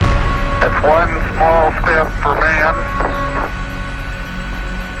It's one small step for man,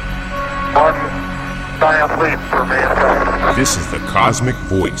 one giant leap for mankind. This is the Cosmick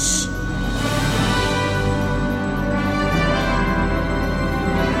Voice.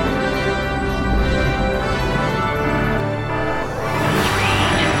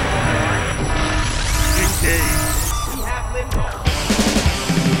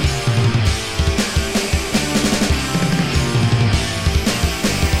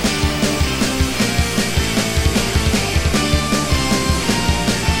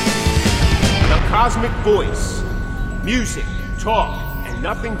 Cosmick Voice. Music, talk, and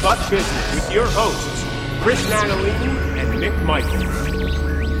nothing but business with your hosts, Chris Nanolini and Mick Michaels.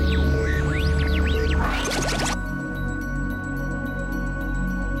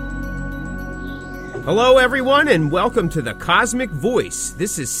 Hello, everyone, and welcome to the Cosmick Voice.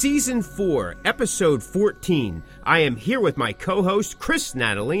 This is Season 4, Episode 14. I am here with my co-host, Chris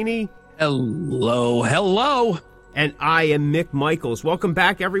Nanolini. Hello. And I am Mick Michaels. Welcome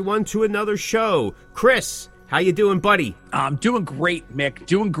back, everyone, to another show. Chris, how you doing, buddy? I'm doing great, Mick.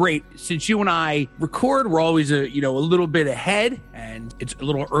 Doing great. Since you and I record, we're always a little bit ahead, and it's a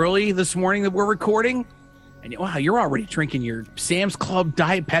little early this morning that we're recording. And wow, you're already drinking your Sam's Club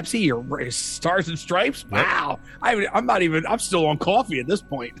Diet Pepsi, your Stars and Stripes. Wow, I'm still on coffee at this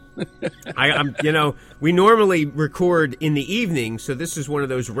point. I'm we normally record in the evening, so this is one of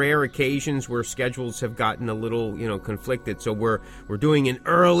those rare occasions where schedules have gotten a little, conflicted. So we're doing an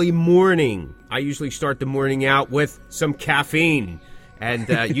early morning. I usually start the morning out with some caffeine,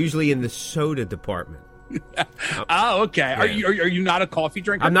 and usually in the soda department. Oh, okay. Yeah. Are you not a coffee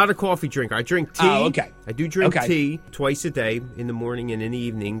drinker? I'm not a coffee drinker. I drink tea. Oh, okay. I do drink tea twice a day, in the morning and in the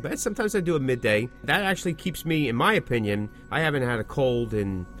evening, but sometimes I do it midday. That actually keeps me, in my opinion, I haven't had a cold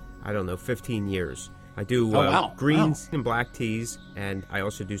in, 15 years. I do greens and black teas, and I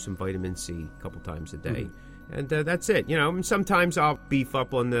also do some vitamin C a couple times a day. Mm-hmm. And that's it. And sometimes I'll beef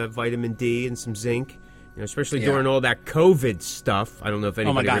up on the vitamin D and some zinc. Especially during all that COVID stuff. I don't know if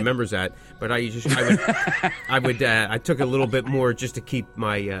anybody remembers that, but I took a little bit more just to keep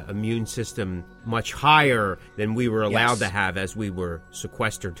my immune system much higher than we were allowed to have as we were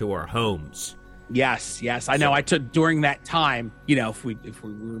sequestered to our homes. Yes. I know. I took during that time. If we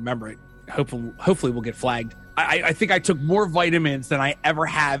remember it, hopefully we'll get flagged. I think I took more vitamins than I ever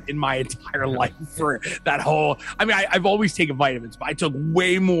have in my entire life for that whole. I've always taken vitamins, but I took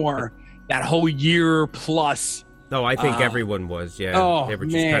way more. That whole year plus. No, I think everyone was, yeah. They were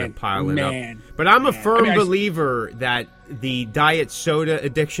just kind of piling up. But I'm a firm believer that the diet soda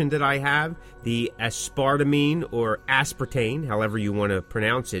addiction that I have, the aspartame or aspartame, however you want to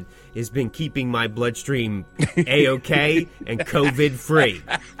pronounce it, has been keeping my bloodstream A-OK and COVID-free.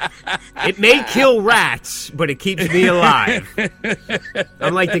 It may kill rats, but it keeps me alive.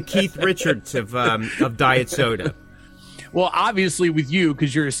 I'm like the Keith Richards of diet soda. Well, obviously with you,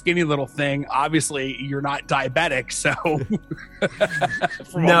 because you're a skinny little thing, obviously you're not diabetic, so...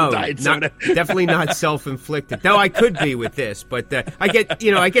 No, definitely not self-inflicted. No, I could be with this, but I get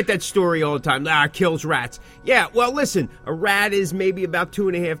that story all the time. It kills rats. Yeah, well, listen, a rat is maybe about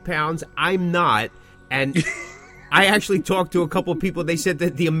 2.5 pounds. I'm not, and... I actually talked to a couple of people. They said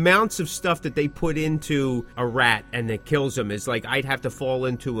that the amounts of stuff that they put into a rat and that kills them is like I'd have to fall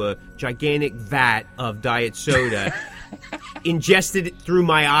into a gigantic vat of diet soda, ingested it through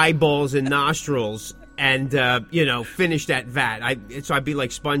my eyeballs and nostrils, and, finish that vat. So I'd be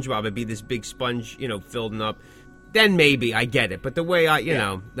like SpongeBob. I'd be this big sponge, filling up. Then maybe I get it. But the way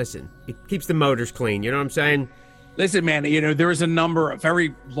listen, it keeps the motors clean. You know what I'm saying? Listen, man, there was a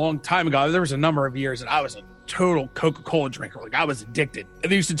very long time ago, there was a number of years that I was a total Coca-Cola drinker. Like, I was addicted.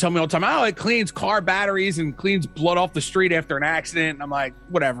 And they used to tell me all the time, it cleans car batteries and cleans blood off the street after an accident. And I'm like,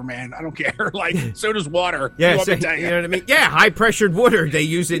 whatever, man. I don't care. Like, so does water. Yeah, you know what I mean? Yeah, high-pressured water. They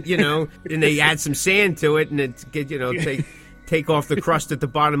use it, and they add some sand to it, and it take off the crust at the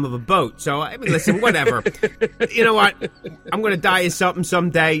bottom of a boat. So, listen, whatever. You know what? I'm going to die of something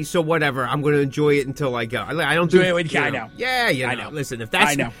someday, so whatever. I'm going to enjoy it until I go. I don't do it. I know. Yeah, I know. Listen, if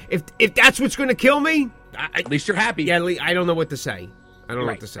that's what's going to kill me, at least you're happy. Yeah, I don't know what to say. I don't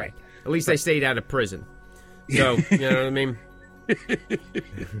know what to say. Right. At least I stayed out of prison. So, you know what I mean?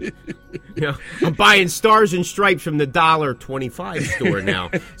 I'm buying Stars and Stripes from the $1.25 store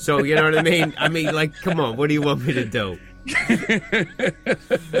now. So, you know what I mean? Come on, what do you want me to do?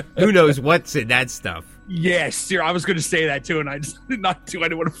 Who knows what's in that stuff? Yes, I was going to say that too, and I just I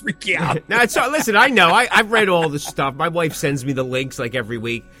didn't want to freak you out. Listen, I know. I've read all the stuff. My wife sends me the links like every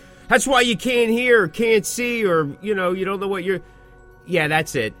week. That's why you can't hear, can't see, or, you don't know what you're... Yeah,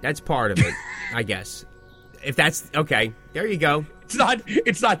 that's it. That's part of it, I guess. If that's... Okay, there you go.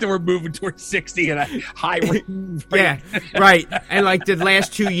 It's not that we're moving towards 60 and a high rate. Yeah, right. And like the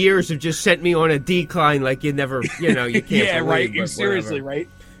last 2 years have just sent me on a decline. Like you never, you can't. Yeah, believe, right. You're but seriously whatever. right.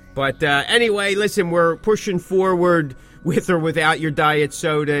 But anyway, listen, we're pushing forward with or without your diet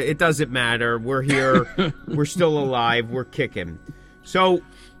soda. It doesn't matter. We're here. We're still alive. We're kicking. So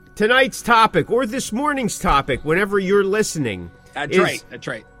tonight's topic, or this morning's topic, whenever you're listening, That's is, right. That's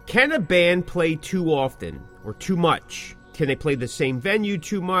right. Can a band play too often or too much? Can they play the same venue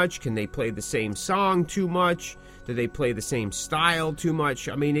too much? Can they play the same song too much? Do they play the same style too much?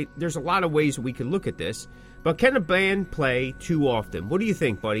 I mean, there's a lot of ways we can look at this. But can a band play too often? What do you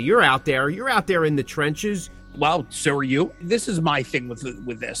think, buddy? You're out there. You're out there in the trenches. Well, so are you. This is my thing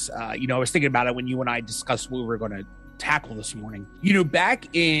with this. I was thinking about it when you and I discussed what we were going to tackle this morning. Back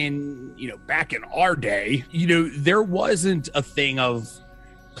in our day, there wasn't a thing of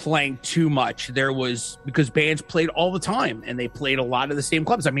playing too much. There was, because bands played all the time and they played a lot of the same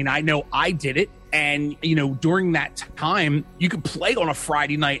clubs. I mean, I know I did it. And, during that time, you could play on a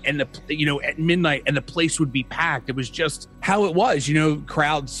Friday night and at midnight and the place would be packed. It was just how it was,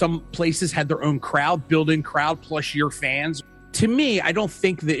 crowds. Some places had their own crowd, built-in crowd plus your fans. To me, I don't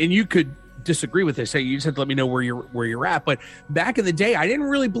think that, and you could disagree with this. So you just have to let me know where you're at. But back in the day, I didn't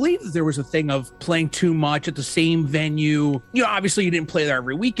really believe that there was a thing of playing too much at the same venue. Obviously you didn't play there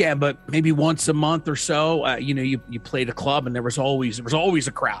every weekend, but maybe once a month or so, you played a club and there was always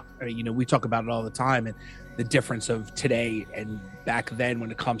a crowd. I mean, we talk about it all the time and the difference of today and back then when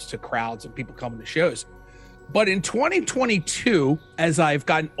it comes to crowds and people coming to shows. But in 2022, as I've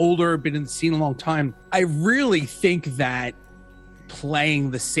gotten older, been in the scene a long time, I really think that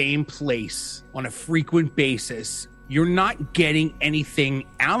playing the same place on a frequent basis, you're not getting anything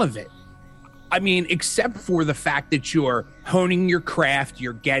out of it. I mean, except for the fact that you're honing your craft,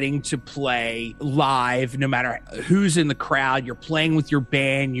 you're getting to play live no matter who's in the crowd, you're playing with your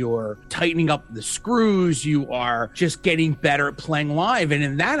band, you're tightening up the screws, you are just getting better at playing live. And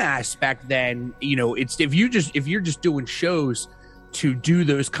in that aspect, then, it's if you're just doing shows to do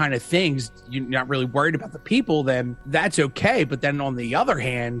those kind of things, you're not really worried about the people, then that's okay. But then on the other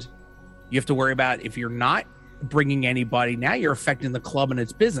hand, you have to worry about if you're not bringing anybody, now you're affecting the club and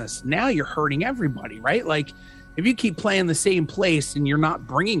its business. Now you're hurting everybody, right? Like if you keep playing the same place and you're not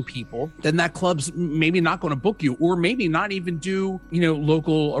bringing people, then that club's maybe not going to book you, or maybe not even do,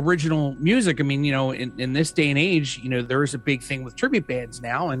 local original music. I mean, in this day and age, there is a big thing with tribute bands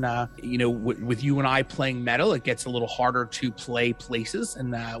now. And, with you and I playing metal, it gets a little harder to play places.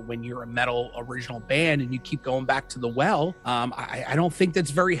 And when you're a metal original band and you keep going back to the well, I don't think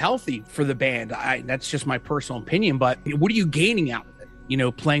that's very healthy for the band. That's just my personal opinion. But what are you gaining out of it?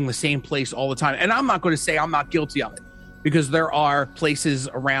 Playing the same place all the time. And I'm not going to say I'm not guilty of it, because there are places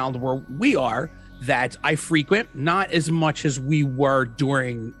around where we are that I frequent, not as much as we were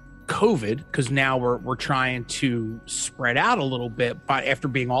during COVID, because now we're trying to spread out a little bit. But after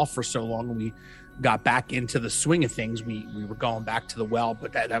being off for so long, we got back into the swing of things. We were going back to the well,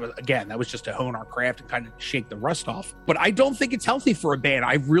 but that was just to hone our craft and kind of shake the rust off. But I don't think it's healthy for a band.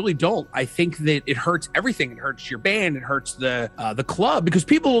 I really don't. I think that it hurts everything. It hurts your band. It hurts the club, because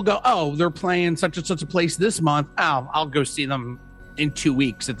people will go, oh, they're playing such and such a place this month. Oh, I'll go see them in 2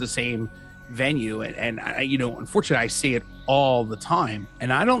 weeks at the same venue. And unfortunately, I see it all the time.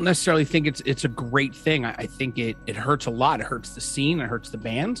 And I don't necessarily think it's a great thing. I think it hurts a lot. It hurts the scene. It hurts the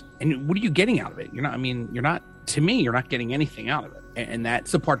band. And what are you getting out of it? You're not getting anything out of it. And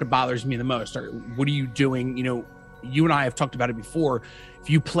that's the part that bothers me the most. What are you doing? You and I have talked about it before. If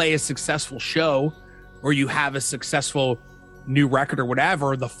you play a successful show or you have a successful new record or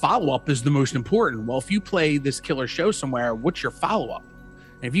whatever, the follow-up is the most important. Well, if you play this killer show somewhere, what's your follow-up?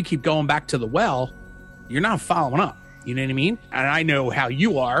 And if you keep going back to the well, you're not following up. You know what I mean? And I know how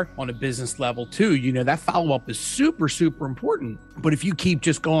you are on a business level too. That follow-up is super, super important. But if you keep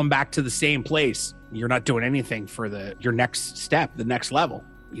just going back to the same place, you're not doing anything for your next step, the next level,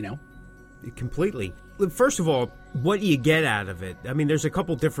 Completely. First of all, what do you get out of it? I mean, there's a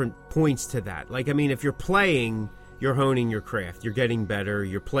couple different points to that. Like, I mean, if you're playing, you're honing your craft. You're getting better.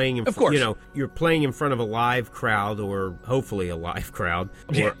 You're playing of course. You're playing in front of a live crowd, or hopefully a live crowd,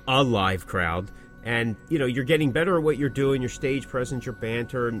 or a live crowd. And, you're getting better at what you're doing, your stage presence, your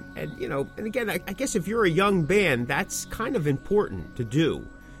banter. And again, I guess if you're a young band, that's kind of important to do.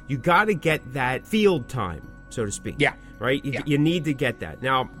 You got to get that field time, so to speak. Yeah. Right? You need to get that.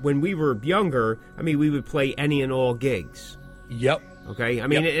 Now, when we were younger, I mean, we would play any and all gigs. Yep. Okay? I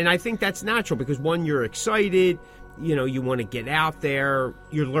mean, and I think that's natural because, one, you're excited. You want to get out there.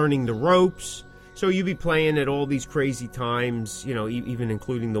 You're learning the ropes. So you'd be playing at all these crazy times, even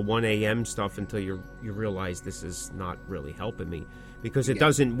including the 1 a.m. stuff until you realize this is not really helping me because it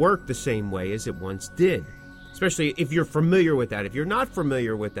doesn't work the same way as it once did. Especially if you're familiar with that. If you're not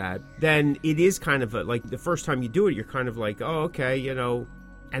familiar with that, then it is kind of like the first time you do it, you're kind of like, oh, okay,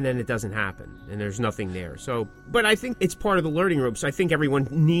 and then it doesn't happen and there's nothing there. So, but I think it's part of the learning ropes. I think everyone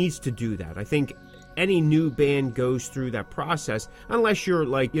needs to do that. I think any new band goes through that process unless you're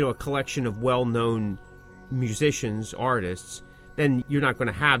like, a collection of well-known musicians, artists, then you're not going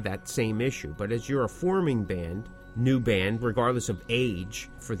to have that same issue. But as you're a forming band, new band, regardless of age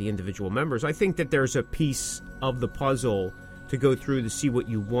for the individual members, I think that there's a piece of the puzzle to go through to see what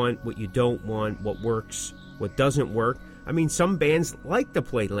you want, what you don't want, what works, what doesn't work. I mean, some bands like to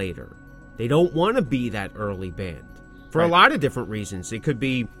play later. They don't want to be that early band for a lot of different reasons. It could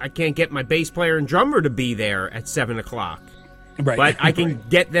be, I can't get my bass player and drummer to be there at 7 o'clock. Right. But I can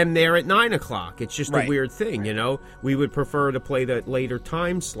get them there at 9 o'clock. It's just a weird thing, We would prefer to play the later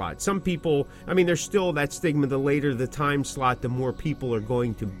time slot. Some people, there's still that stigma, the later the time slot, the more people are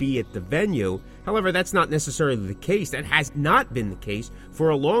going to be at the venue. However, that's not necessarily the case. That has not been the case for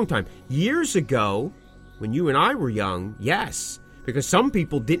a long time. Years ago, when you and I were young, yes, because some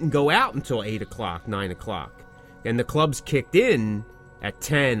people didn't go out until 8 o'clock, 9 o'clock. And the clubs kicked in at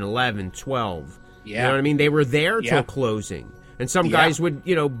 10, 11, 12. Yeah. You know what I mean? They were there till closing. And some guys would,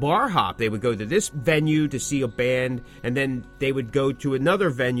 bar hop. They would go to this venue to see a band, and then they would go to another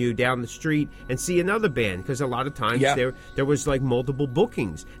venue down the street and see another band, because a lot of times there was like multiple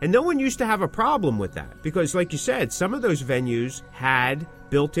bookings. And no one used to have a problem with that, because like you said, some of those venues had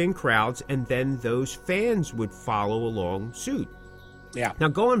built-in crowds, and then those fans would follow along suit. Yeah. Now,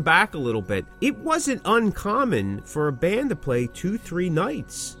 going back a little bit, it wasn't uncommon for a band to play 2-3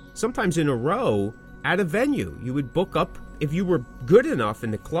 nights, sometimes in a row, at a venue. You would book up. If you were good enough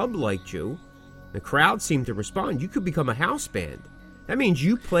and the club liked you, the crowd seemed to respond, you could become a house band. That means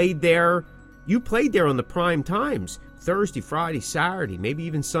you played there on the prime times, Thursday, Friday, Saturday, maybe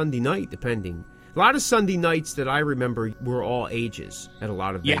even Sunday night, depending. A lot of Sunday nights that I remember were all ages at a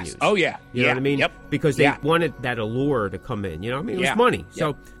lot of venues. Yes. Oh, yeah. You know what I mean? Yep. Because they wanted that allure to come in. It was money.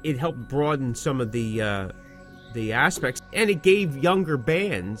 So it helped broaden some of the aspects. And it gave younger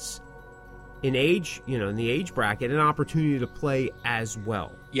bands in age, in the age bracket, an opportunity to play as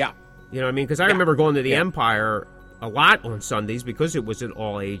well. Yeah. You know what I mean? Because I remember going to the Empire a lot on Sundays because it was at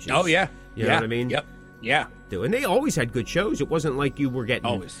all ages. Oh, yeah. You know what I mean? Yep. Yeah. And they always had good shows. It wasn't like you were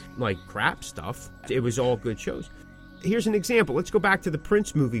getting like crap stuff. It was all good shows. Here's an example. Let's go back to the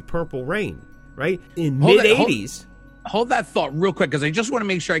Prince movie, Purple Rain, right? In mid-'80s. Hold that thought real quick, because I just want to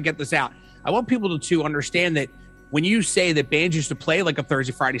make sure I get this out. I want people to understand that when you say that bands used to play like a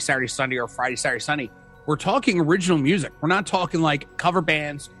Thursday, Friday, Saturday, Sunday, or Friday, Saturday, Sunday, we're talking original music. We're not talking like cover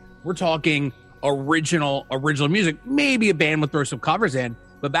bands. We're talking original music. Maybe a band would throw some covers in,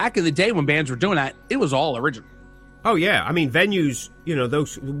 but back in the day when bands were doing that, it was all original. Oh, yeah. I mean, venues,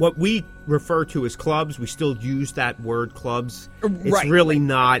 those, what we refer to as clubs, we still use that word clubs. It's really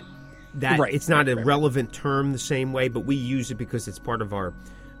not that, it's not a relevant term the same way, but we use it because it's part of our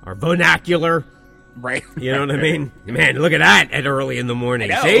vernacular. Right. You know what I mean? Man, look at that at early in the morning.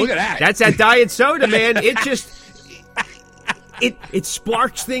 Know, see? Look at that. That's that diet soda, man. It just... It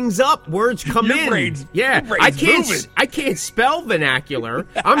sparks things up. Words come in. I can't spell vernacular.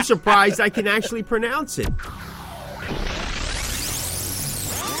 I'm surprised I can actually pronounce it.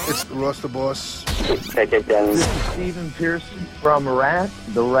 It's Ross the Boss. This is Stephen Pearson from Rat,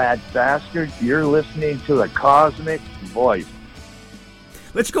 the Rat Bastard. You're listening to the Cosmick Voice.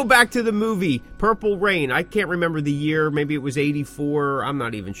 Let's go back to the movie Purple Rain. I can't remember the year. Maybe it was 84. I'm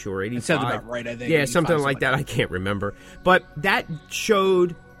not even sure. 85. It sounds about right, I think. Yeah, something like that. I can't remember. But that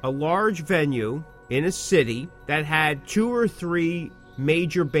showed a large venue in a city that had 2 or 3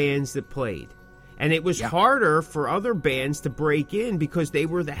 major bands that played. And it was harder for other bands to break in because they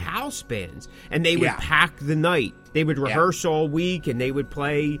were the house bands. And they would pack the night. They would rehearse all week, and they would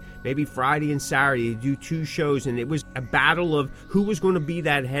play maybe Friday and Saturday. They'd do 2 shows, and it was a battle of who was going to be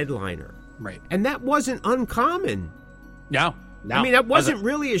that headliner. Right. And that wasn't uncommon. No. I mean, that wasn't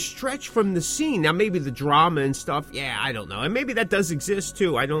really a stretch from the scene. Now, maybe the drama and stuff, I don't know. And maybe that does exist,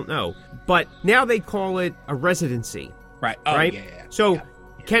 too. I don't know. But now they call it a residency. Right. Oh, right? Yeah. So...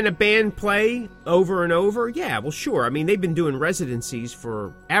 Can a band play over and over? Yeah, well, sure. I mean, they've been doing residencies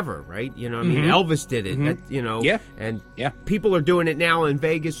forever, right? I mean, Elvis did it, and people are doing it now in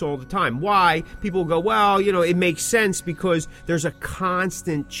Vegas all the time. Why? People go, well, it makes sense because there's a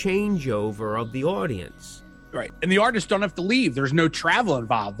constant changeover of the audience. Right. And the artists don't have to leave. There's no travel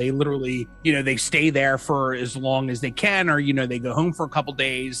involved. They literally, they stay there for as long as they can, or, they go home for a couple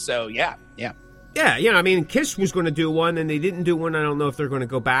days. So, yeah. Yeah, I mean, Kiss was going to do one, and they didn't do one. I don't know if they're going to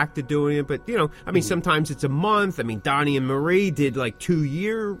go back to doing it, but, I mean, sometimes it's a month. I mean, Donnie and Marie did,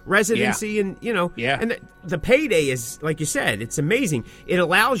 2-year residency, and, and the payday is, like you said, it's amazing. It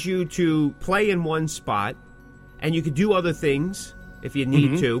allows you to play in one spot, and you could do other things if you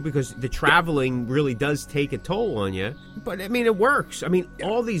need to, because the traveling really does take a toll on you. But, I mean, it works. I mean,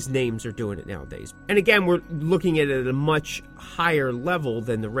 all these names are doing it nowadays. And, again, we're looking at it at a much higher level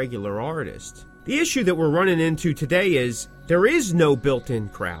than the regular artist. The issue that we're running into today is there is no built-in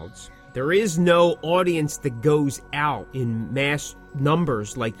crowds. There is no audience that goes out in mass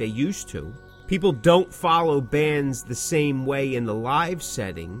numbers like they used to. People don't follow bands the same way in the live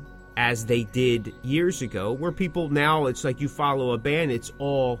setting as they did years ago, where people now, it's like you follow a band, it's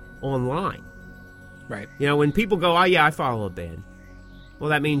all online. Right. When people go, oh, yeah, I follow a band. Well,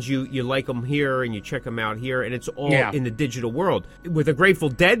 that means you like them here and you check them out here, and it's all in the digital world. With a Grateful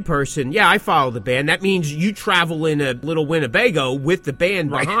Dead person, I follow the band. That means you travel in a little Winnebago with the band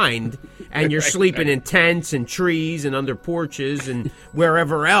behind, and you're sleeping in tents and trees and under porches and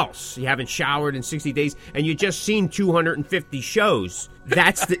wherever else. You haven't showered in 60 days, and you just seen 250 shows.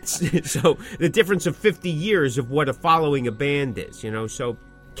 That's so the difference of 50 years of what following a band is, So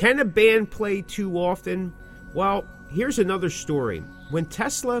can a band play too often? Well, here's another story. When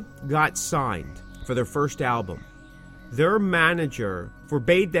Tesla got signed for their first album, their manager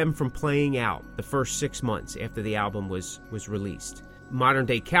forbade them from playing out the first 6 months after the album was released. Modern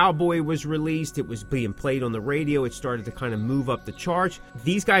Day Cowboy was released. It was being played on the radio. It started to kind of move up the charts.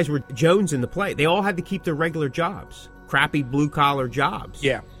 These guys were Jones in the play. They all had to keep their regular jobs, crappy blue-collar jobs.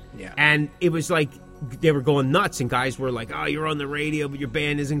 Yeah. And it was like they were going nuts, and guys were like, oh, you're on the radio, but your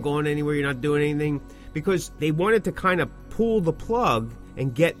band isn't going anywhere. You're not doing anything. Because they wanted to kind of pull the plug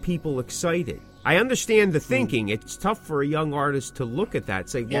and get people excited. I understand the thinking. It's tough for a young artist to look at that.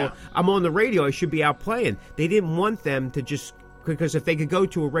 Say, well, I'm on the radio. I should be out playing. They didn't want them to just... Because if they could go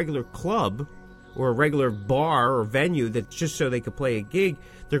to a regular club or a regular bar or venue that's just so they could play a gig,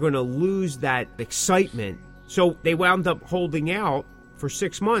 they're going to lose that excitement. So they wound up holding out for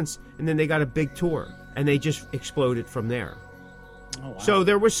 6 months, and then they got a big tour, and they just exploded from there. Oh, wow. So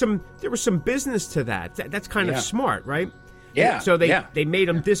there was some business to that. That's kind of smart, right? Yeah. So they made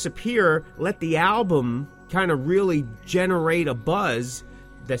them disappear, let the album kind of really generate a buzz.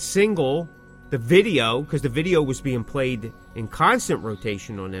 The single, the video, because the video was being played in constant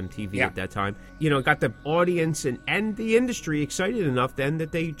rotation on MTV at that time, got the audience and the industry excited enough then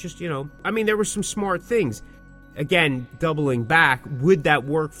that they just, I mean, there were some smart things. Again, doubling back, would that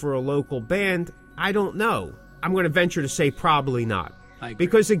work for a local band? I don't know. I'm going to venture to say probably not. I agree.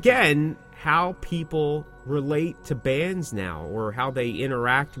 Because, again, how people relate to bands now or how they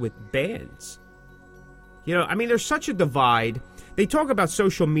interact with bands. I mean, there's such a divide. They talk about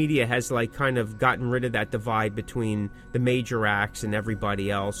social media has, kind of gotten rid of that divide between the major acts and everybody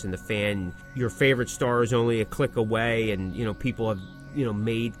else and the fan. Your favorite star is only a click away, and, people have,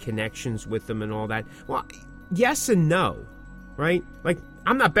 made connections with them and all that. Well, yes and no, right?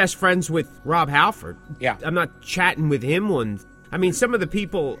 I'm not best friends with Rob Halford. Yeah. I'm not chatting with him I mean, some of the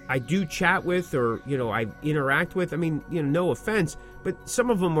people I do chat with or, I interact with, I mean, no offense, but some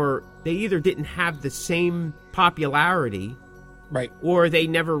of them they either didn't have the same popularity. Right. Or they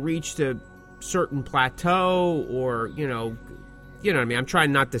never reached a certain plateau or, what I mean? I'm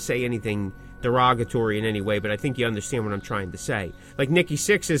trying not to say anything derogatory in any way, but I think you understand what I'm trying to say. Like Nikki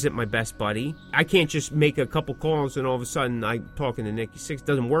Sixx isn't my best buddy. I can't just make a couple calls and all of a sudden I'm talking to Nikki Sixx. It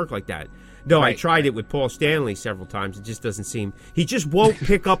doesn't work like that. Though I tried it with Paul Stanley several times. It just doesn't seem... He just won't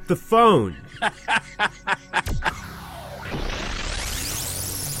pick up the phone.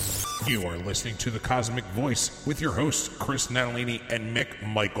 You are listening to The Cosmic Voice with your hosts, Chris Natalini and Mick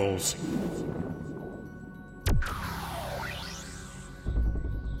Michaels.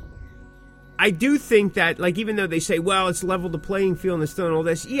 I do think that, even though they say, well, it's leveled the playing field and it's done all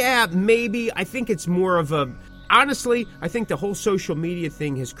this, yeah, maybe. I think it's more of a... Honestly, I think the whole social media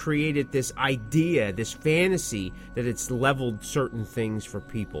thing has created this idea, this fantasy, that it's leveled certain things for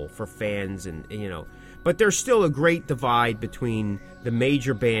people, for fans, and, But there's still a great divide between the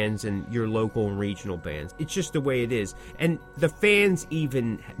major bands and your local and regional bands. It's just the way it is. And the fans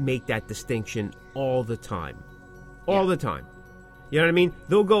even make that distinction all the time. All the time. You know what I mean?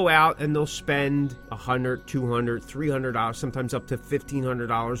 They'll go out and they'll spend $100, $200, $300, sometimes up to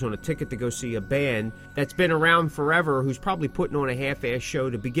 $1,500 on a ticket to go see a band that's been around forever, who's probably putting on a half-ass show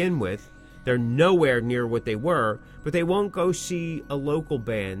to begin with. They're nowhere near what they were, but they won't go see a local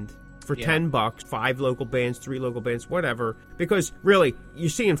band for $10, 5 local bands, 3 local bands, whatever. Because really, you're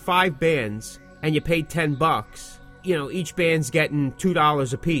seeing 5 bands and you paid $10. Each band's getting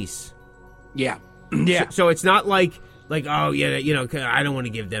 $2 a piece. Yeah. Yeah. So it's not like oh yeah, I don't want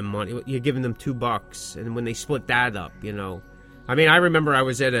to give them money. You're giving them $2, and when they split that up, I mean, I remember I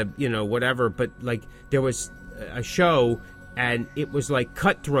was at a whatever, but like there was a show, and it was like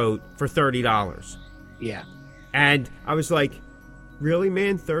Cutthroat for $30. Yeah. And I was like, really,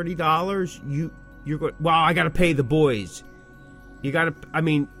 man, $30? You're going? Well, I got to pay the boys. You got to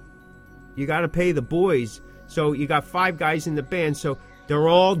pay the boys. So you got 5 guys in the band, so they're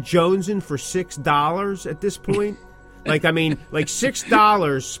all jonesing for $6 at this point. Like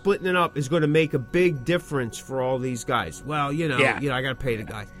 $6 splitting it up is going to make a big difference for all these guys. Well, I got to pay the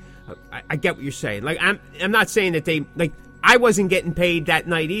guys. I get what you're saying. Like I'm not saying that they like. I wasn't getting paid that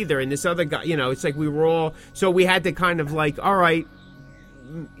night either, and this other guy, it's like we were all. So we had to kind of like, all right,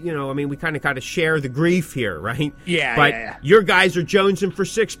 we kind of got to share the grief here, right? Yeah. But your guys are jonesing for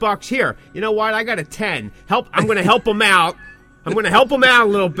 $6 here. You know what? I got a 10. I'm going to help them out. I'm going to help them out a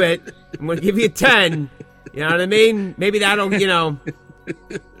little bit. I'm going to give you a 10. You know what I mean? Maybe that'll,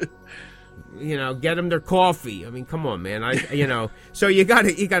 get them their coffee. I mean, come on, man. So you got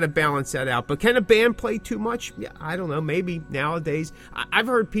to balance that out. But can a band play too much? Yeah, I don't know. Maybe nowadays. I've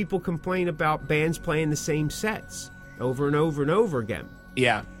heard people complain about bands playing the same sets over and over and over again.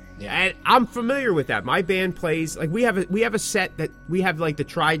 Yeah. And I'm familiar with that. My band plays like we have a set that we have like the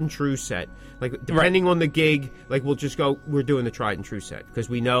tried and true set. Like depending on the gig, like we'll just go. We're doing the tried and true set because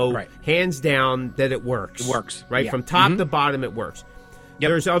we know hands down that it works. It works, right from top to bottom. It works. Yep.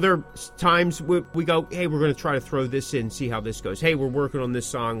 There's other times we go, hey, we're going to try to throw this in, see how this goes. Hey, we're working on this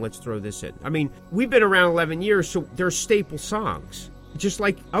song. Let's throw this in. I mean, we've been around 11 years, so they're staple songs. Just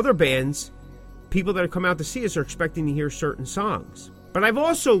like other bands, people that have come out to see us are expecting to hear certain songs. But I've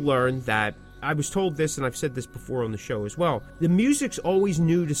also learned that, I was told this, and I've said this before on the show as well, the music's always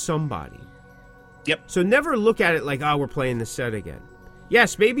new to somebody. Yep. So never look at it like, oh, we're playing the set again.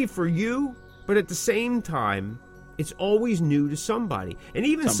 Yes, maybe for you, but at the same time, it's always new to somebody. And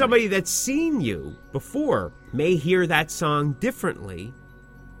even somebody that's seen you before may hear that song differently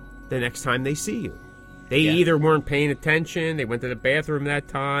the next time they see you. They either weren't paying attention, they went to the bathroom that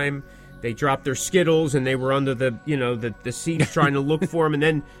time, they dropped their Skittles and they were under the seats trying to look for them, and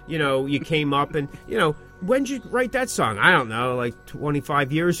then, you came up and, when did you write that song? I don't know, like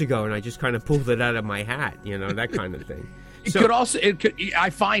 25 years ago, and I just kind of pulled it out of my hat, that kind of thing. I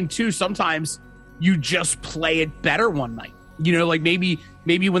find, too, sometimes you just play it better one night. Like maybe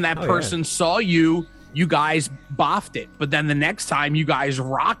when that person saw you, you guys boffed it, but then the next time you guys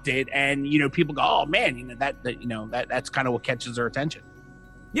rocked it, and people go, oh man, that's kind of what catches their attention.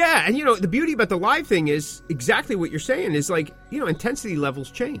 Yeah, and the beauty about the live thing is exactly what you're saying is like, intensity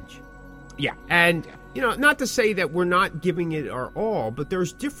levels change. Yeah. And not to say that we're not giving it our all, but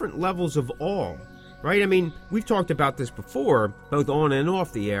there's different levels of all. Right? I mean, we've talked about this before, both on and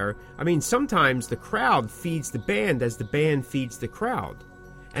off the air. I mean, sometimes the crowd feeds the band as the band feeds the crowd.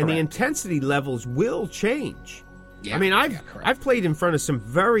 And the intensity levels will change. Yeah, I mean, I've played in front of some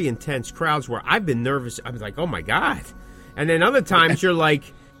very intense crowds where I've been nervous. I was like, oh, my God. And then other times you're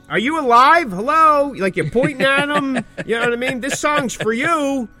like, are you alive? Hello? Like you're pointing at them. You know what I mean? This song's for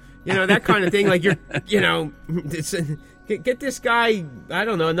you. That kind of thing. Like you're, it's... Get this guy, I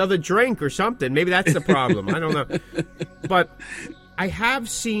don't know, another drink or something. Maybe that's the problem. I don't know. But I have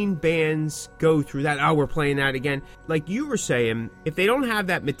seen bands go through that. Oh, we're playing that again. Like you were saying, if they don't have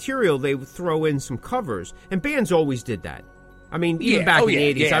that material, they would throw in some covers. And bands always did that. I mean, even back in the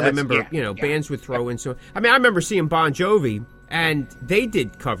 80s, I remember, bands would throw in some... I mean, I remember seeing Bon Jovi, and they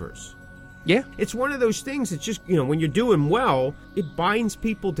did covers. Yeah. It's one of those things that's just, when you're doing well, it binds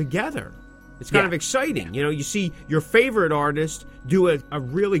people together. It's kind of exciting. You see your favorite artist do a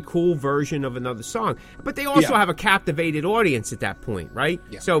really cool version of another song. But they also have a captivated audience at that point, right?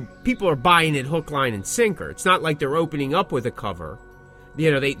 Yeah. So people are buying it hook, line, and sinker. It's not like they're opening up with a cover.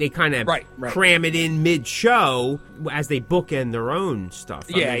 They kind of cram it in mid-show as they bookend their own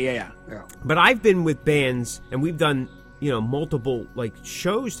stuff. Yeah. But I've been with bands, and we've done, multiple,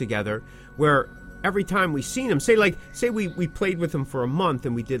 shows together where... Every time we seen them, say we played with them for a month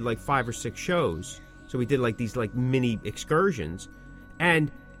and we did 5 or 6 shows. So we did these mini excursions,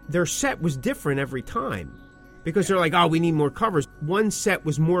 and their set was different every time because they're like, oh, we need more covers. One set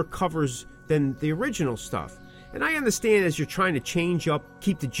was more covers than the original stuff. And I understand as you're trying to change up,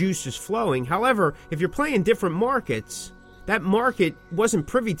 keep the juices flowing. However, if you're playing different markets, that market wasn't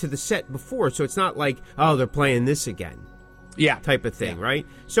privy to the set before. So it's not like, oh, they're playing this again. Type of thing, right?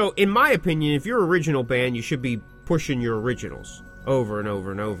 So, in my opinion, if you're an original band, you should be pushing your originals over and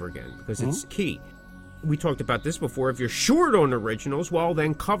over and over again because it's key. we talked about this before, if you're short on originals, well,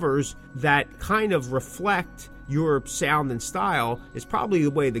 then covers that kind of reflect your sound and style is probably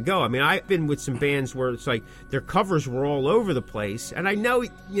the way to go. I mean, I've been with some bands where it's like their covers were all over the place, and I know,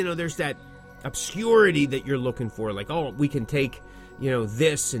 there's that obscurity that you're looking for, like, oh, we can take,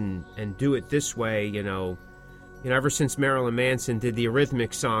 this and do it this way, ever since Marilyn Manson did the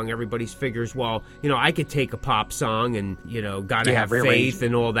Eurythmics song, everybody's figures, well, I could take a pop song and, gotta have faith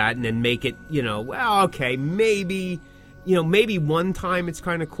and all that, and then make it, well, okay, maybe one time it's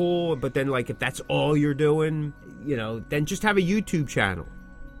kind of cool, but then, like, if that's all you're doing, then just have a YouTube channel.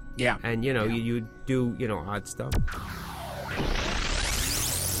 Yeah. And, you do, odd stuff.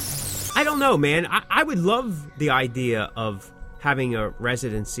 I don't know, man. I would love the idea of having a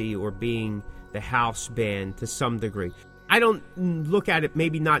residency or being the house band to some degree. I don't look at it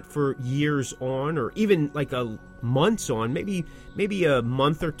maybe not for years on or even like a months on, maybe a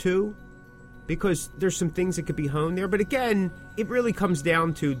month or two, because there's some things that could be honed there. But again, it really comes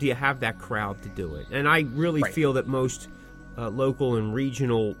down to, do you have that crowd to do it? And I really feel that most local and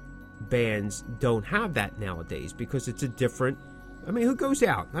regional bands don't have that nowadays, because it's a different... I mean, who goes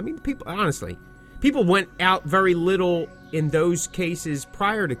out? I mean, people went out very little in those cases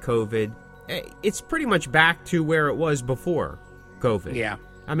prior to COVID. It's pretty much back to where it was before COVID. Yeah.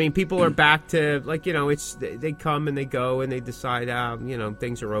 I mean, people are back to, like, it's they come and they go and they decide,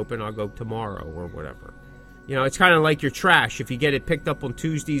 things are open, I'll go tomorrow or whatever. It's kind of like your trash. If you get it picked up on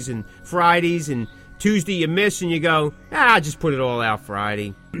Tuesdays and Fridays, and Tuesday you miss and you go, I'll just put it all out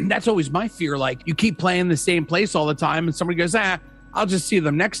Friday. That's always my fear. Like, you keep playing the same place all the time and somebody goes, I'll just see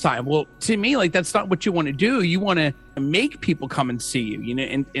them next time. Well, to me, like, that's not what you want to do. You want to make people come and see you,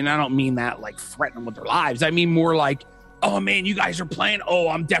 and I don't mean that like threaten with their lives. I mean more like, oh man, you guys are playing. Oh,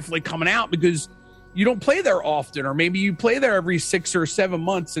 I'm definitely coming out, because you don't play there often, or maybe you play there every 6 or 7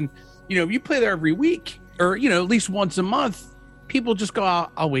 months, and if you play there every week or at least once a month, people just go,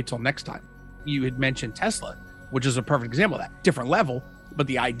 I'll wait till next time. You had mentioned Tesla, which is a perfect example of that. Different level, but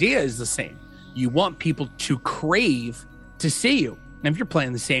the idea is the same. You want people to crave to see you. And if you're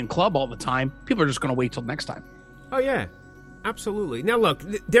playing the same club all the time, people are just going to wait till next time. Oh, yeah. Absolutely. Now, look,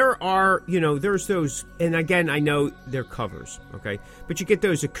 there are, there's those, and again, I know they're covers, okay? But you get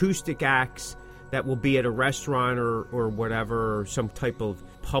those acoustic acts that will be at a restaurant or whatever, or some type of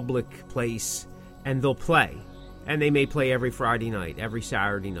public place, and they'll play. And they may play every Friday night, every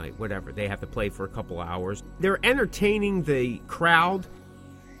Saturday night, whatever. They have to play for a couple hours. They're entertaining the crowd,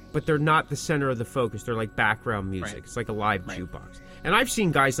 but they're not the center of the focus. They're like background music. Right. It's like a live jukebox. And I've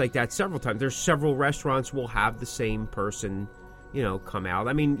seen guys like that several times. There's several restaurants will have the same person, come out.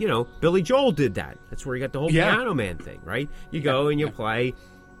 I mean, Billy Joel did that. That's where he got the whole Piano Man thing, right? You go and you play.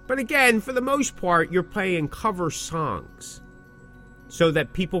 But again, for the most part, you're playing cover songs so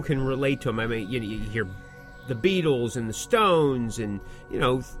that people can relate to them. I mean, you hear the Beatles and the Stones and,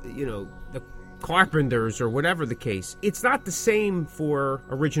 the Carpenters or whatever the case. It's not the same for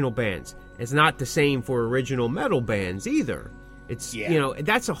original bands. It's not the same for original metal bands either. It's,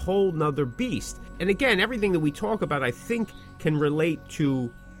 that's a whole nother beast. And again, everything that we talk about, I think, can relate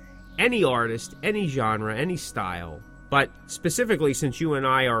to any artist, any genre, any style. But specifically, since you and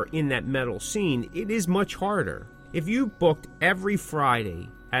I are in that metal scene, it is much harder. If you booked every Friday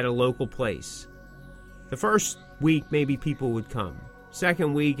at a local place, the first week, maybe people would come.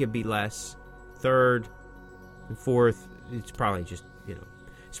 Second week, it'd be less. Third and fourth, it's probably just,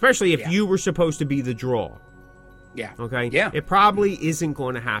 especially if you were supposed to be the draw. Yeah. Okay? Yeah. It probably isn't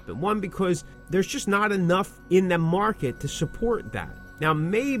going to happen. One, because there's just not enough in the market to support that. Now,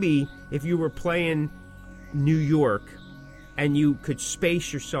 maybe if you were playing New York and you could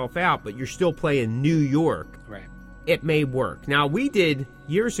space yourself out, but you're still playing New York, right? It may work. Now,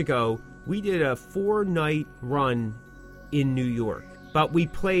 years ago, we did a 4-night run in New York, but we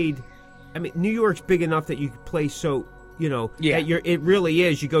played... I mean, New York's big enough that you could play that it really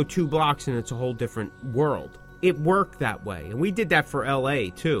is. You go 2 blocks and it's a whole different world. It worked that way. And we did that for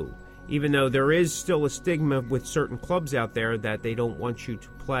L.A., too. Even though there is still a stigma with certain clubs out there that they don't want you to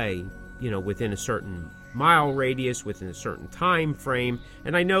play, within a certain mile radius, within a certain time frame.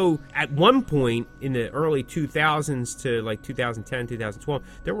 And I know at one point in the early 2000s to like 2010, 2012,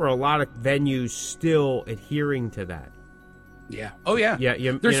 there were a lot of venues still adhering to that. Yeah. Oh, yeah.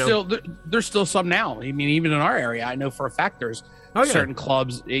 Yeah. There's still some now. I mean, even in our area, I know for a fact there's certain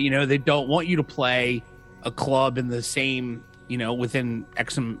clubs, they don't want you to play a club in the same, within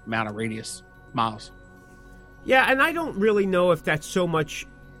X amount of radius miles. Yeah. And I don't really know if that's so much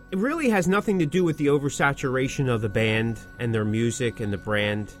It really has nothing to do with the oversaturation of the band and their music and the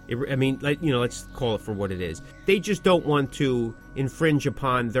brand. Let's call it for what it is. They just don't want to infringe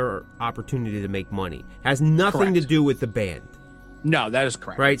upon their opportunity to make money. It has nothing to do with the band. No, that is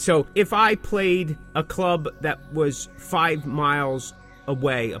correct. Right? So if I played a club that was 5 miles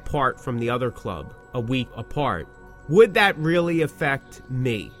away apart from the other club, a week apart, would that really affect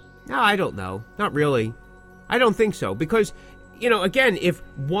me? No, I don't know. Not really. I don't think so. Because, again, if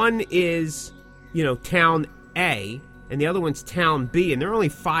one is, town A and the other one's town B and they're only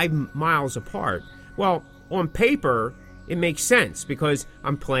 5 miles apart, well, on paper, it makes sense because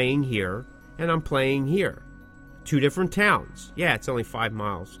I'm playing here and I'm playing here. 2 different towns. Yeah, it's only 5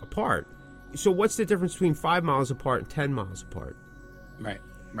 miles apart. So what's the difference between 5 miles apart and 10 miles apart? Right.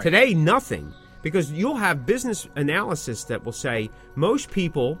 Today, nothing. Because you'll have business analysis that will say most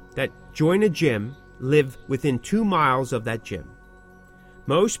people that join a gym live within 2 miles of that gym.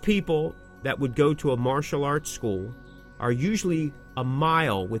 Most people that would go to a martial arts school are usually a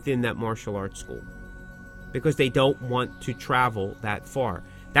mile within that martial arts school because they don't want to travel that far.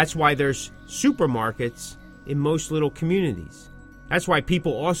 That's why there's supermarkets in most little communities. That's why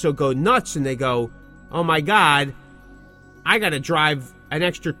people also go nuts and they go, oh my God, I got to drive an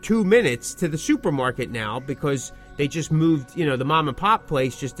extra 2 minutes to the supermarket now because they just moved, the mom and pop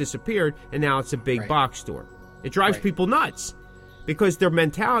place just disappeared and now it's a big box store. It drives people nuts because their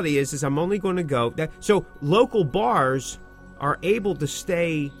mentality is I'm only going to go. So local bars are able to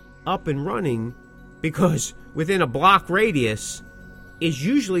stay up and running because within a block radius is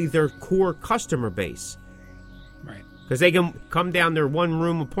usually their core customer base. Right. Because they can come down their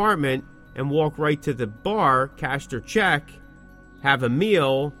one-room apartment and walk right to the bar, cash their check, have a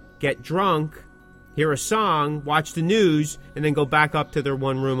meal, get drunk, hear a song, watch the news, and then go back up to their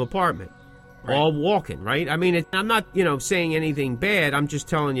one-room apartment. Right. All walking, right? I mean, I'm not, saying anything bad. I'm just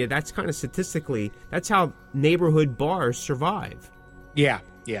telling you that's kind of statistically, that's how neighborhood bars survive. Yeah.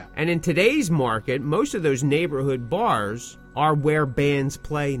 And in today's market, most of those neighborhood bars are where bands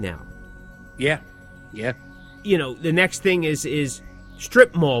play now. Yeah. The next thing is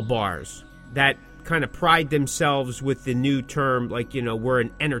strip mall bars that kind of pride themselves with the new term, we're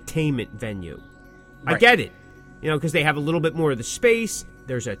an entertainment venue. Right. I get it, because they have a little bit more of the space.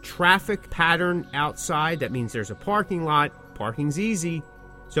 There's a traffic pattern outside. That means there's a parking lot. Parking's easy.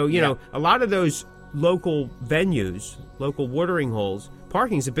 So, a lot of those local venues, local watering holes,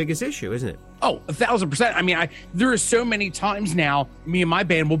 parking's the biggest issue, isn't it? Oh, 1,000%. I mean, there are so many times now, me and my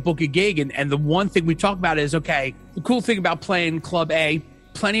band will book a gig, and the one thing we talk about is, okay, the cool thing about playing Club A,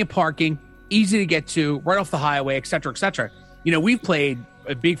 plenty of parking, easy to get to, right off the highway, et cetera, et cetera. We've played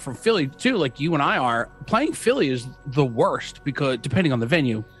a big from Philly, too, like you and I are. Playing Philly is the worst, because depending on the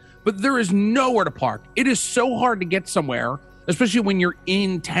venue, but there is nowhere to park. It is so hard to get somewhere, especially when you're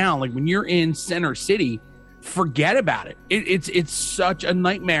in town, like when you're in Center City. Forget about it. It's such a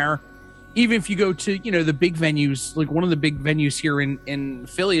nightmare. Even if you go to, the big venues, like one of the big venues here in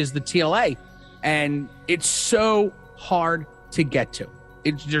Philly is the TLA, and it's so hard to get to.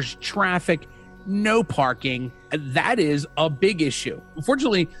 There's traffic, no parking. That is a big issue.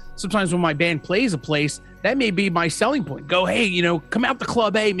 Unfortunately, sometimes when my band plays a place, that may be my selling point. Go, hey, come out to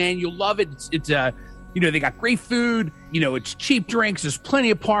Club A, man. You'll love it. It's they got great food. It's cheap drinks. There's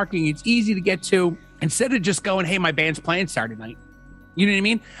plenty of parking. It's easy to get to. Instead of just going, hey, my band's playing Saturday night. You know what I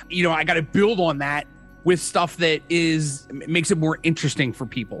mean? I got to build on that with stuff that makes it more interesting for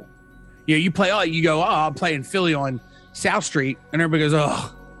people. You go, I'm playing Philly on South Street, and everybody goes,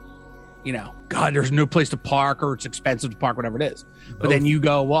 oh, God, there's no place to park, or it's expensive to park, whatever it is. But then you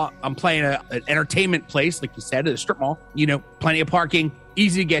go, well, I'm playing an entertainment place, like you said, at a strip mall, plenty of parking,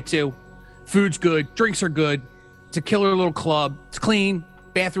 easy to get to, food's good, drinks are good, it's a killer little club, it's clean,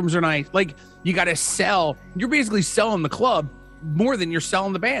 bathrooms are nice. Like, you got to sell. You're basically selling the club more than you're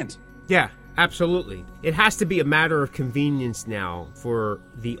selling the band. Yeah, absolutely. It has to be a matter of convenience now for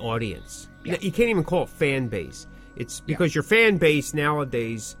the audience. Yeah. You can't even call it fan base. It's because your fan base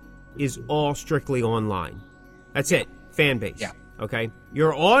nowadays is all strictly online. That's it. Fan base. Yeah. Okay?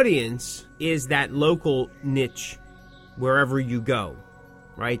 Your audience is that local niche wherever you go,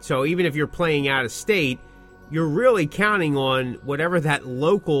 right? So even if you're playing out of state, you're really counting on whatever that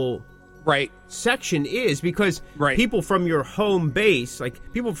local section is, because people from your home base,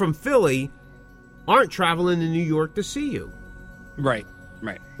 like people from Philly, aren't traveling to New York to see you. Right.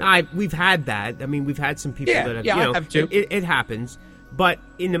 We've had that. I mean, we've had some people that have, I have too. It happens. But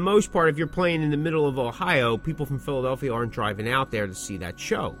in the most part, if you're playing in the middle of Ohio, people from Philadelphia aren't driving out there to see that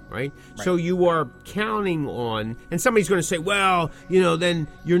show, right? So you are counting on, and somebody's going to say, well, then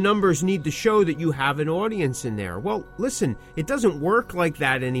your numbers need to show that you have an audience in there. Well, listen, it doesn't work like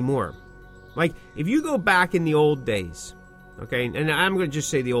that anymore. Like, if you go back in the old days, okay, and I'm going to just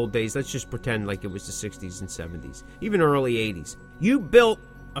say the old days, let's just pretend like it was the 60s and 70s, even early 80s. You built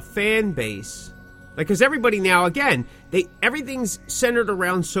a fan base. Because everybody now, again, everything's centered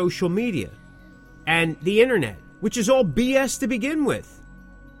around social media and the internet, which is all BS to begin with.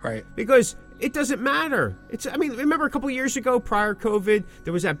 Right. Because it doesn't matter. Remember a couple of years ago, prior COVID,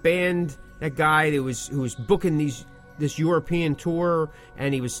 there was that band, that guy who was booking this European tour,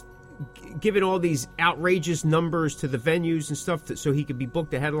 and he was giving all these outrageous numbers to the venues and stuff so he could be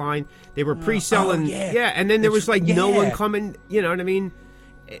booked a headline. They were pre-selling. And then there was no one coming, you know what I mean?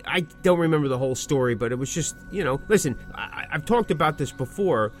 I don't remember the whole story, but it was just, listen, I've talked about this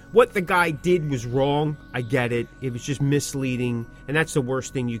before. What the guy did was wrong. I get it. It was just misleading, and that's the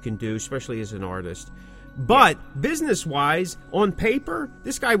worst thing you can do, especially as an artist. But business-wise, on paper,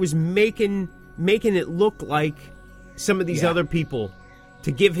 this guy was making it look like some of these other people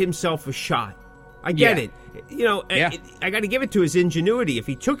to give himself a shot. I get it. I got to give it to his ingenuity. If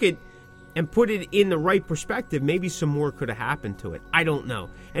he took it and put it in the right perspective, maybe some more could have happened to it. I don't know.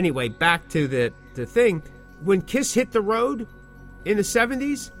 Anyway, back to the thing. When Kiss hit the road in the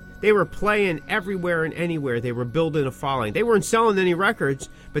 70s, they were playing everywhere and anywhere. They were building a following. They weren't selling any records,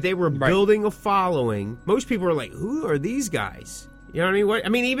 but they were building a following. Most people were like, who are these guys? You know what I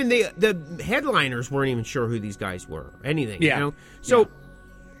mean? Even the headliners weren't even sure who these guys were. Anything, So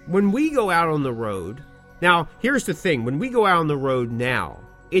when we go out on the road, now, here's the thing. When we go out on the road now,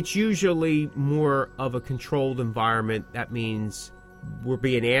 it's usually more of a controlled environment. That means we're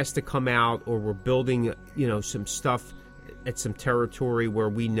being asked to come out, or we're building, some stuff at some territory where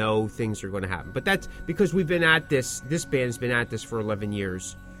we know things are going to happen. But that's because we've been at this band's been at this for 11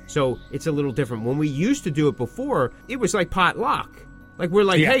 years. So it's a little different. When we used to do it before, it was like potluck. Like, we're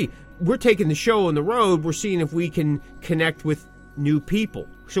like, hey, we're taking the show on the road. We're seeing if we can connect with new people.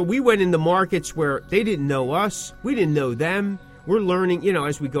 So we went into markets where they didn't know us. We didn't know them. We're learning,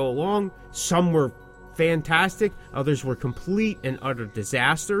 as we go along. Some were fantastic. Others were complete and utter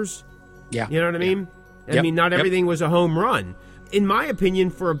disasters. Yeah. You know what I mean? I mean, not everything was a home run. In my opinion,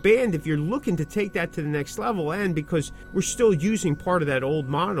 for a band, if you're looking to take that to the next level, and because we're still using part of that old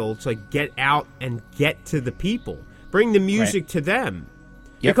model, it's like get out and get to the people. Bring the music to them.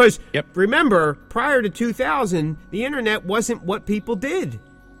 Because, remember, prior to 2000, the internet wasn't what people did.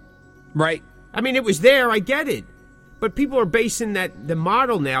 Right. I mean, it was there. I get it. But people are basing the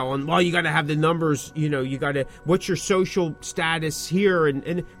model now on, well, you got to have the numbers, you got to, what's your social status here?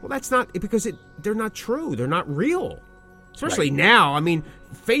 And well, that's not, because they're not true. They're not real. Especially now. I mean,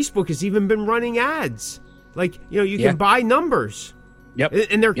 Facebook has even been running ads. Like, you can buy numbers. Yep.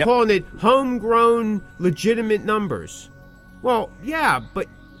 And they're calling it homegrown, legitimate numbers. Well, yeah, but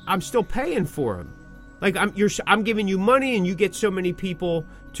I'm still paying for them. Like, I'm giving you money, and you get so many people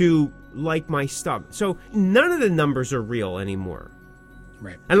to like my stuff. So none of the numbers are real anymore.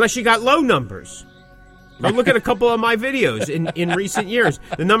 Right. Unless you got low numbers. Go look at a couple of my videos in recent years.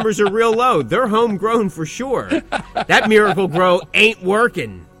 The numbers are real low. They're homegrown for sure. That Miracle Grow ain't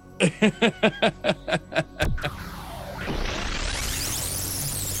working. I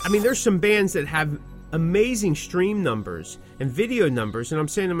mean, there's some bands that have amazing stream numbers and video numbers, and I'm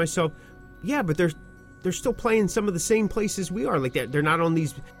saying to myself, yeah, but they're still playing some of the same places we are. Like, they're not on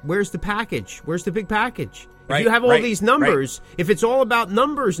these. Where's the package? Where's the big package? If you have all these numbers, if it's all about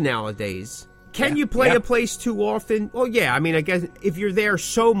numbers nowadays, can you play a place too often? Well, yeah. I mean, I guess if you're there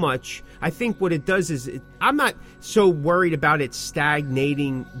so much, I think what it does is I'm not so worried about it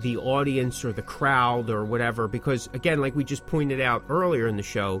stagnating the audience or the crowd or whatever, because, again, like we just pointed out earlier in the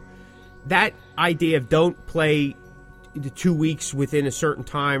show, that idea of don't play the 2 weeks within a certain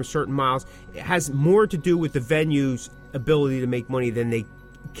time, certain miles, it has more to do with the venue's ability to make money than they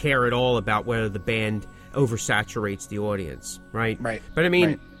care at all about whether the band oversaturates the audience, right? Right. But I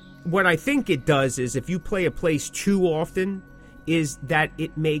mean, what I think it does is if you play a place too often, is that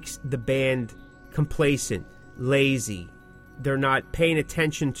it makes the band complacent, lazy. They're not paying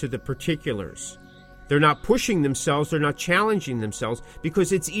attention to the particulars. They're not pushing themselves. They're not challenging themselves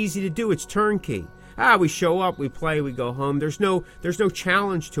because it's easy to do. It's turnkey. We show up, we play, we go home. There's no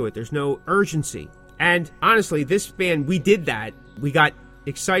challenge to it. There's no urgency. And honestly, this band, we did that. We got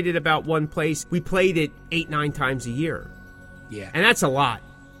excited about one place. We played it 8-9 times a year. Yeah. And that's a lot.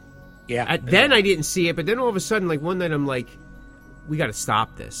 Yeah. Then I didn't see it, but then all of a sudden, like one night I'm like, we got to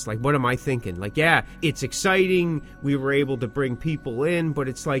stop this. Like, what am I thinking? Like, yeah, it's exciting. We were able to bring people in, but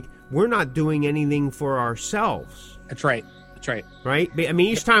it's like we're not doing anything for ourselves. That's right. Right? I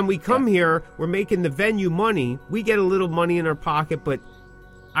mean, each time we come here, we're making the venue money. We get a little money in our pocket, but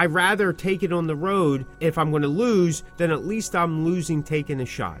I'd rather take it on the road if I'm going to lose than at least I'm losing taking a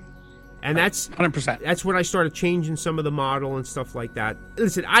shot. And that's 100%. That's when I started changing some of the model and stuff like that.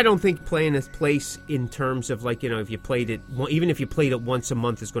 Listen, I don't think playing this place in terms of like, if you played it, even if you played it once a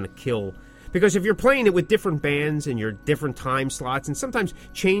month is going to kill. Because if you're playing it with different bands and your different time slots and sometimes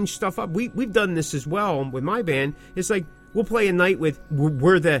change stuff up, we've done this as well with my band. It's like we'll play a night with,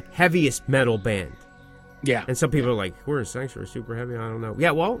 we're the heaviest metal band. Yeah. And some people are like, we're a Sanctuary, super heavy. I don't know.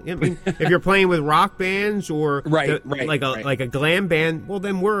 Yeah, well, I mean, if you're playing with rock bands or like a glam band, well,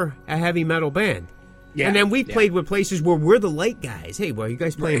 then we're a heavy metal band. Yeah. And then we played with places where we're the light guys. Hey, well, you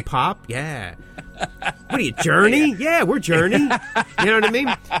guys playing pop? Yeah. What are you, Journey? Yeah, we're Journey. You know what I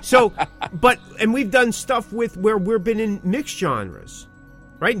mean? So, and we've done stuff with where we've been in mixed genres,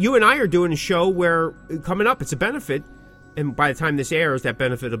 right? You and I are doing a show where coming up, it's a benefit. And by the time this airs, that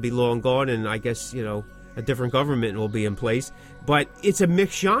benefit will be long gone. And I guess, a different government will be in place, but it's a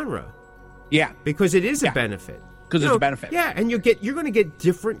mixed genre. Yeah, because it is a benefit. Because it's a benefit. Yeah, and you're going to get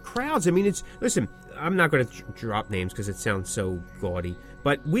different crowds. I mean, listen, I'm not going to drop names because it sounds so gaudy,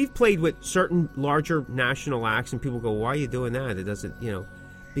 but we've played with certain larger national acts, and people go, "Why are you doing that?" It doesn't,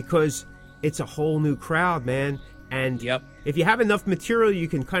 because it's a whole new crowd, man. And if you have enough material, you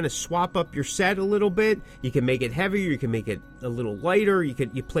can kind of swap up your set a little bit. You can make it heavier. You can make it a little lighter.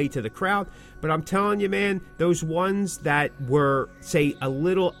 You play to the crowd. But I'm telling you, man, those ones that were, say, a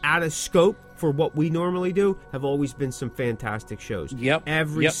little out of scope for what we normally do have always been some fantastic shows.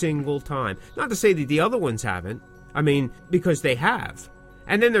 Every single time. Not to say that the other ones haven't. I mean, because they have.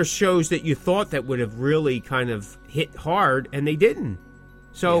 And then there's shows that you thought that would have really kind of hit hard, and they didn't.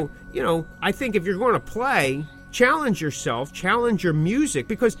 So, I think if you're going to play, challenge yourself, challenge your music,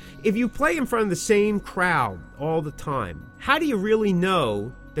 because if you play in front of the same crowd all the time, how do you really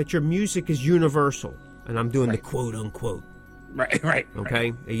know that your music is universal? And I'm doing the quote unquote. Right.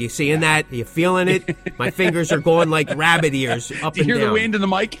 Okay. Are you seeing that? Are you feeling it? My fingers are going like rabbit ears up and down. Do you hear the wind in the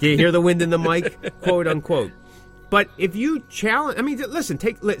mic? Do you hear the wind in the mic? Quote unquote. But if you challenge, I mean,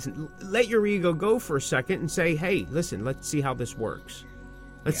 listen, let your ego go for a second and say, hey, listen, let's see how this works.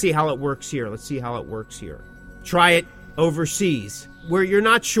 Let's see how it works here. Let's see how it works here. Try it overseas where you're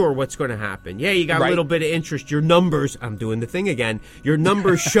not sure what's going to happen. Yeah, you got a little bit of interest. Your numbers, I'm doing the thing again. Your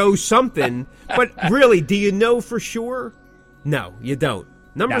numbers show something, but really, do you know for sure? No, you don't.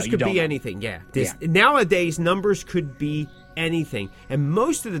 Numbers could be anything. Yeah. Nowadays, numbers could be anything. And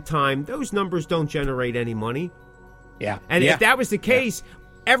most of the time, those numbers don't generate any money. Yeah. And if that was the case,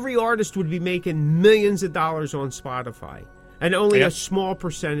 every artist would be making millions of dollars on Spotify. And only a small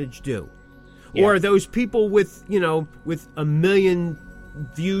percentage do. Yeah. Or those people with, with a million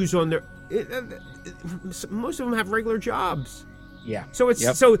views on their... most of them have regular jobs. Yeah. So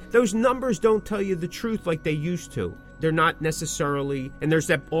so those numbers don't tell you the truth like they used to. They're not necessarily... And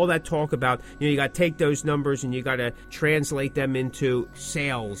there's all that talk about, you got to take those numbers and you got to translate them into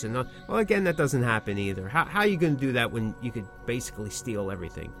sales. And well, again, that doesn't happen either. How are you going to do that when you could basically steal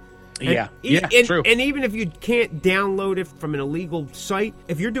everything? True. And even if you can't download it from an illegal site,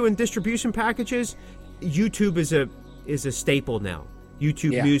 if you're doing distribution packages, YouTube is a staple now.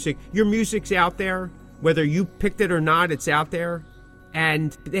 YouTube Music. Your music's out there. Whether you picked it or not, it's out there.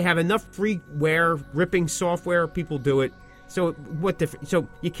 And they have enough freeware, ripping software, people do it. So so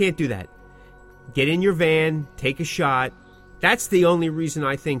you can't do that. Get in your van, take a shot. That's the only reason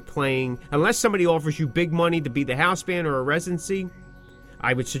I think playing, unless somebody offers you big money to be the house band or a residency,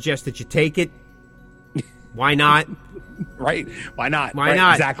 I would suggest that you take it. Why not? Right. Why not? Why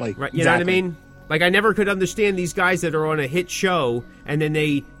not? Exactly. Right. You know what I mean? Like, I never could understand these guys that are on a hit show and then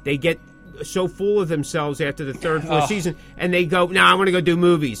they get so full of themselves after the third, fourth season and they go, I want to go do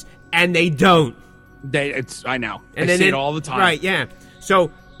movies. And they don't. I know. And I see it all the time. Right, yeah.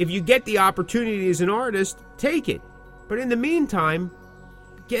 So if you get the opportunity as an artist, take it. But in the meantime,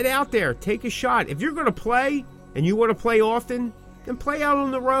 get out there. Take a shot. If you're going to play and you want to play often, then play out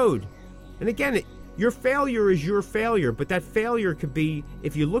on the road. And again, your failure is your failure, but that failure could be,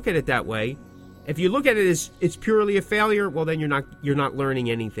 if you look at it that way, if you look at it as it's purely a failure, well, then you're not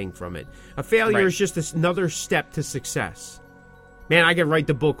learning anything from it. A failure is just another step to success. Man, I could write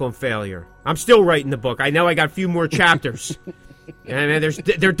the book on failure. I'm still writing the book. I know I got a few more chapters. And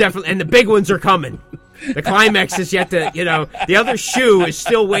they're definitely, and the big ones are coming. The climax is yet to, the other shoe is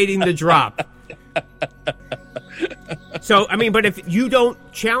still waiting to drop. So, I mean, but if you don't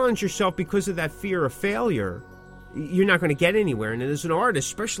challenge yourself because of that fear of failure, you're not going to get anywhere. And as an artist,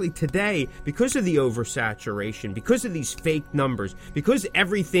 especially today, because of the oversaturation, because of these fake numbers, because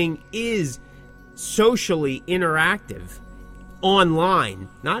everything is socially interactive online,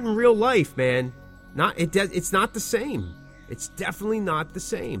 not in real life, man. It's not the same. It's definitely not the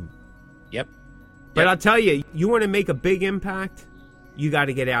same. Yep. But I'll tell you, you want to make a big impact, you got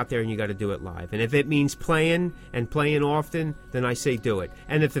to get out there and you got to do it live. And if it means playing and playing often, then I say do it.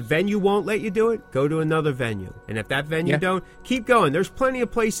 And if the venue won't let you do it, go to another venue. And if that venue don't, keep going. There's plenty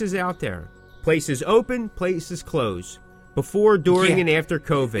of places out there. Places open, places close. Before, during, and after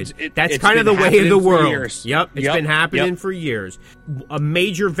COVID. That's kind of the way of the world. Years. Yep, it's been happening for years. A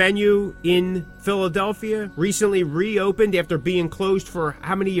major venue in Philadelphia recently reopened after being closed for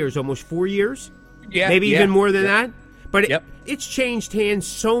how many years? Almost 4 years? Yeah. Maybe even more than that? But it's changed hands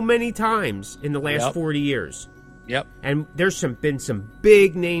so many times in the last 40 years. Yep. And there's been some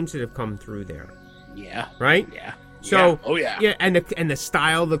big names that have come through there. Yeah. Right? Yeah. So, yeah, and the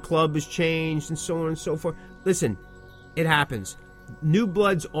style of the club has changed and so on and so forth. Listen, it happens. New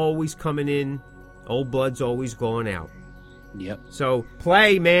blood's always coming in. Old blood's always going out. Yep. So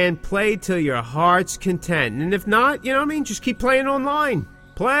play, man. Play till your heart's content. And if not, you know what I mean? Just keep playing online.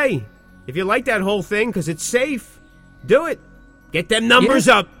 Play. If you like that whole thing because it's safe, do it. Get them numbers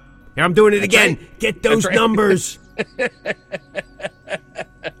up. Here, I'm doing it again. Right. Get those numbers.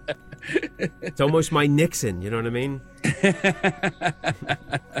 It's almost my Nixon. You know what I mean?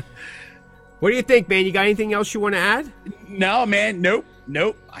 What do you think, man? You got anything else you want to add? No, man. Nope.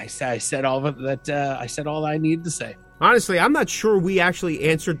 I said all of that. I said all I needed to say. Honestly, I'm not sure we actually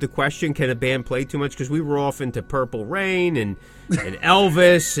answered the question, can a band play too much? Because we were off into Purple Rain and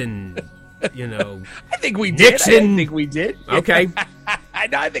Elvis and, you know, I think we did. Nixon. I think we did. Okay.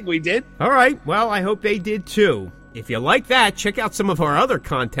 I think we did. All right. Well, I hope they did too. If you like that, check out some of our other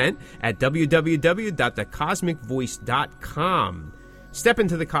content at www.thecosmicvoice.com. Step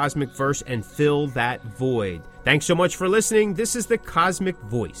into the Cosmic Verse and fill that void. Thanks so much for listening. This is the Cosmic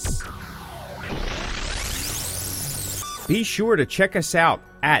Voice. Be sure to check us out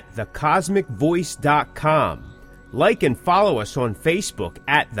at thecosmicvoice.com. Like and follow us on Facebook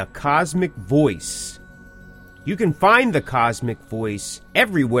at The Cosmic Voice. You can find The Cosmic Voice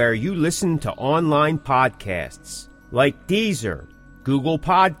everywhere you listen to online podcasts, like Deezer, Google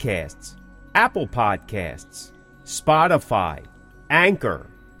Podcasts, Apple Podcasts, Spotify, Anchor,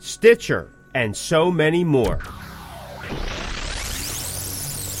 Stitcher, and so many more.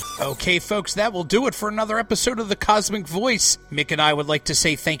 Okay, folks, that will do it for another episode of The Cosmic Voice. Mick and I would like to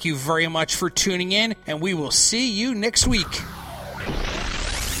say thank you very much for tuning in, and we will see you next week.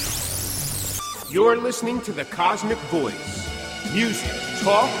 You're listening to The Cosmic Voice. Music,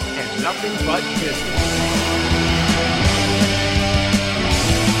 talk, and nothing but business.